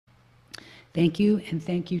Thank you, and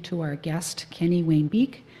thank you to our guest, Kenny Wayne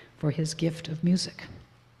Beek, for his gift of music.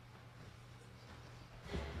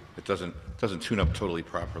 It doesn't tune up totally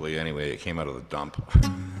properly anyway. It came out of the dump.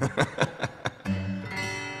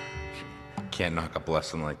 Can't knock a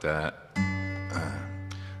blessing like that.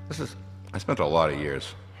 I spent a lot of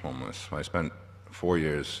years homeless. I spent 4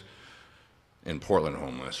 years in Portland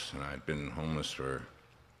homeless, and I'd been homeless for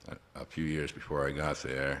a few years before I got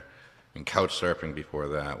there, and couch surfing before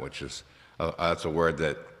that, which is that's a word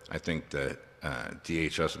that I think that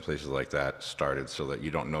DHS and places like that started so that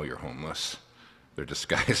you don't know you're homeless. They're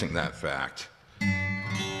disguising that fact.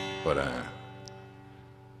 But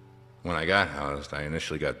when I got housed, I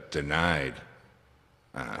initially got denied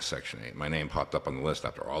Section 8. My name popped up on the list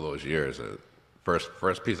after all those years.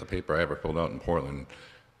 First piece of paper I ever filled out in Portland,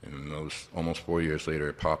 and those almost 4 years later,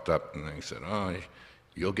 it popped up, and they said, "Oh,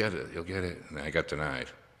 you'll get it, you'll get it." And I got denied.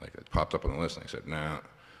 Like, it popped up on the list, and I said, "No."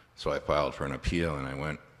 So I filed for an appeal, and I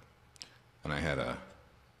went, and I had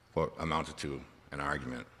what amounted to an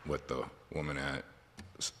argument with the woman at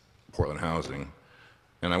Portland Housing,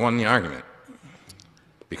 and I won the argument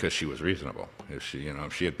because she was reasonable. If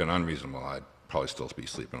she had been unreasonable, I'd probably still be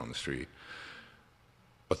sleeping on the street.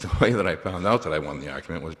 But the way that I found out that I won the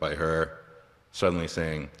argument was by her suddenly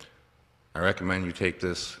saying, "I recommend you take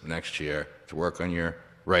this next year to work on your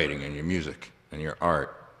writing and your music and your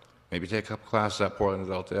art. Maybe take a couple classes at Portland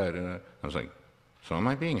Adult Ed." And I was like, "So am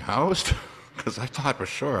I being housed?" Because I thought for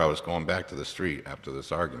sure I was going back to the street after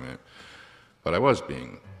this argument. But I was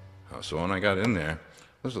being housed. So when I got in there,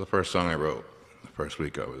 this was the first song I wrote, the first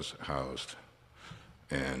week I was housed.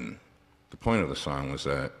 And the point of the song was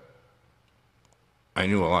that I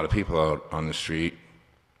knew a lot of people out on the street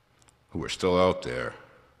who were still out there.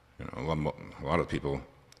 You know, a lot of people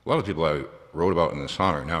I wrote about in the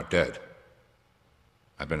song are now dead.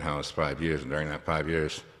 I've been housed 5 years, and during that 5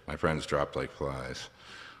 years, my friends dropped like flies.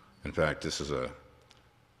 In fact, the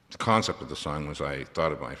concept of the song was I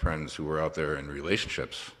thought of my friends who were out there in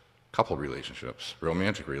relationships, couple relationships,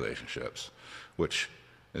 romantic relationships, which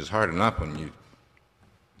is hard enough when you've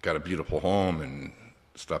got a beautiful home and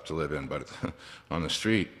stuff to live in, but on the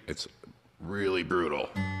street, it's really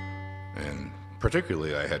brutal. And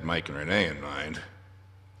particularly, I had Mike and Renee in mind,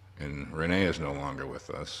 and Renee is no longer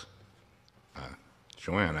with us.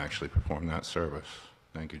 Joanne actually performed that service.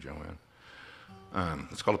 Thank you, Joanne.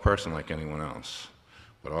 It's called A Person Like Anyone Else.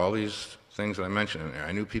 But all these things that I mentioned in there,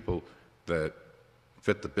 I knew people that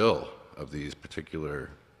fit the bill of these particular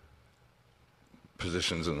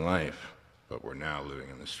positions in life, but were now living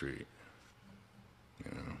in the street,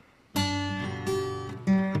 you know.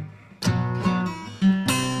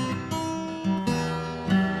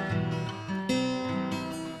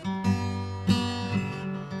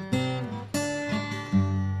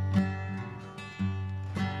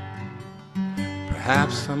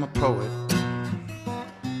 Perhaps I'm a poet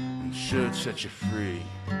and should set you free.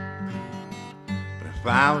 But if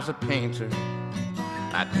I was a painter,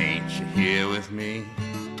 I'd paint you here with me.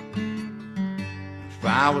 If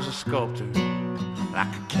I was a sculptor, I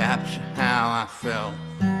could capture how I felt.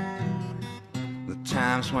 The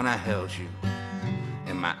times when I held you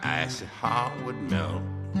and my icy heart would melt.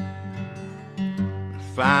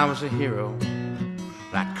 If I was a hero,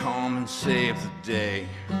 I'd come and save the day.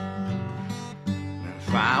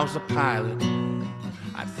 If I was a pilot,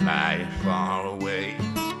 I'd fly it far away.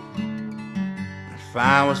 If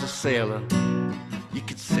I was a sailor, you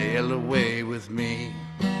could sail away with me.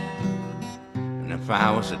 And if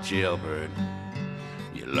I was a jailbird,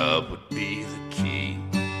 your love would be the key.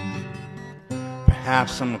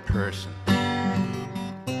 Perhaps I'm a person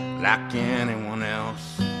like anyone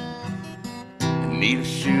else. I need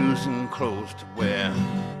shoes and clothes to wear,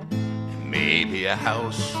 and maybe a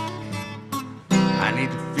house. I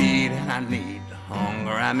need to feed and I need to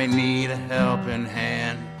hunger. I may need a helping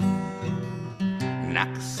hand. And I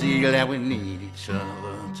can see that we need each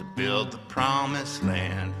other to build the promised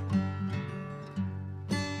land.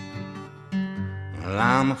 Well,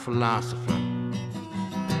 I'm a philosopher,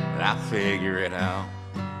 but I figure it out.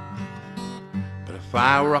 But if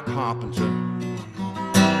I were a carpenter,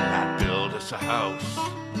 I'd build us a house.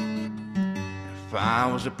 If I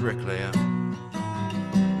was a bricklayer,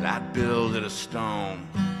 I'd build it of stone.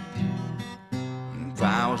 And if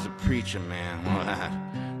I was a preacher man, well,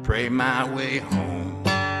 I'd pray my way home.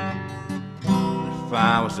 And if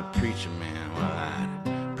I was a preacher man, well,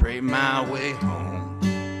 I'd pray my way home.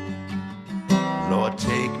 Lord,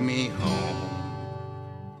 take me home.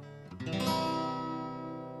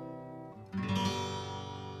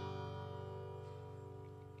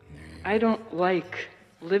 I don't like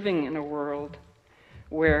living in a world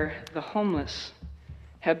where the homeless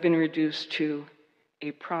have been reduced to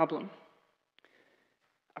a problem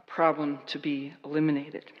to be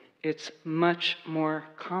eliminated. It's much more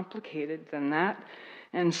complicated than that,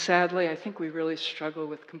 and sadly, I think we really struggle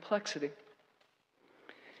with complexity.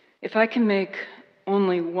 If I can make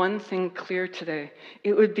only one thing clear today,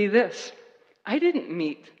 it would be this. I didn't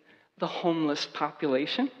meet the homeless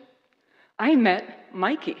population. I met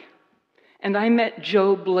Mikey, and I met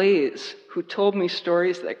Joe Blaze, who told me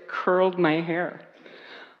stories that curled my hair.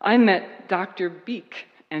 I met Dr. Beek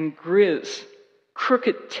and Grizz,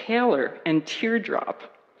 Crooked Taylor and Teardrop.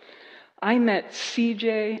 I met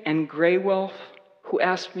CJ and Grey Wolf, who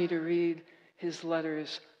asked me to read his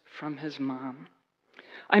letters from his mom.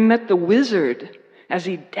 I met the wizard as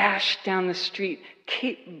he dashed down the street,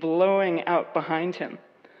 Kate blowing out behind him.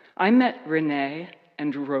 I met Renee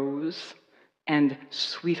and Rose and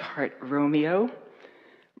Sweetheart Romeo,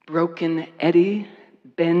 Broken Eddie,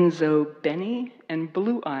 Benzo Benny, and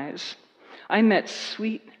Blue Eyes. I met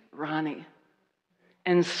Sweet Ronnie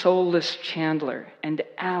and Soulless Chandler and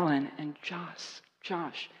Alan and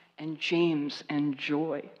Josh and James and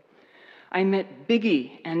Joy. I met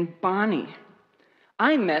Biggie and Bonnie.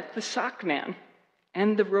 I met the Sock Man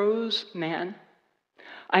and the Rose Man.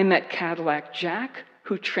 I met Cadillac Jack,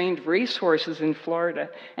 who trained racehorses in Florida,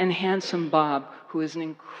 and Handsome Bob, who is an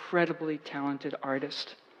incredibly talented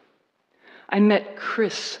artist. I met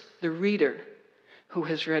Chris, the reader, who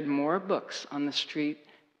has read more books on the street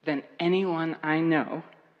than anyone I know,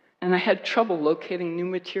 and I had trouble locating new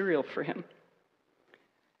material for him.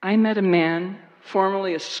 I met a man,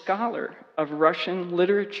 formerly a scholar of Russian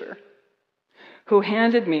literature, who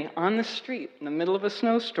handed me on the street in the middle of a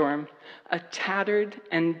snowstorm a tattered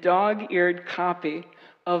and dog-eared copy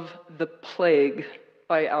of The Plague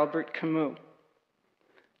by Albert Camus.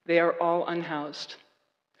 They are all unhoused,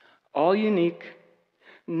 all unique,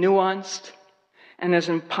 nuanced, and as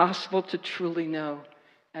impossible to truly know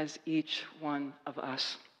as each one of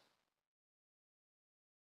us.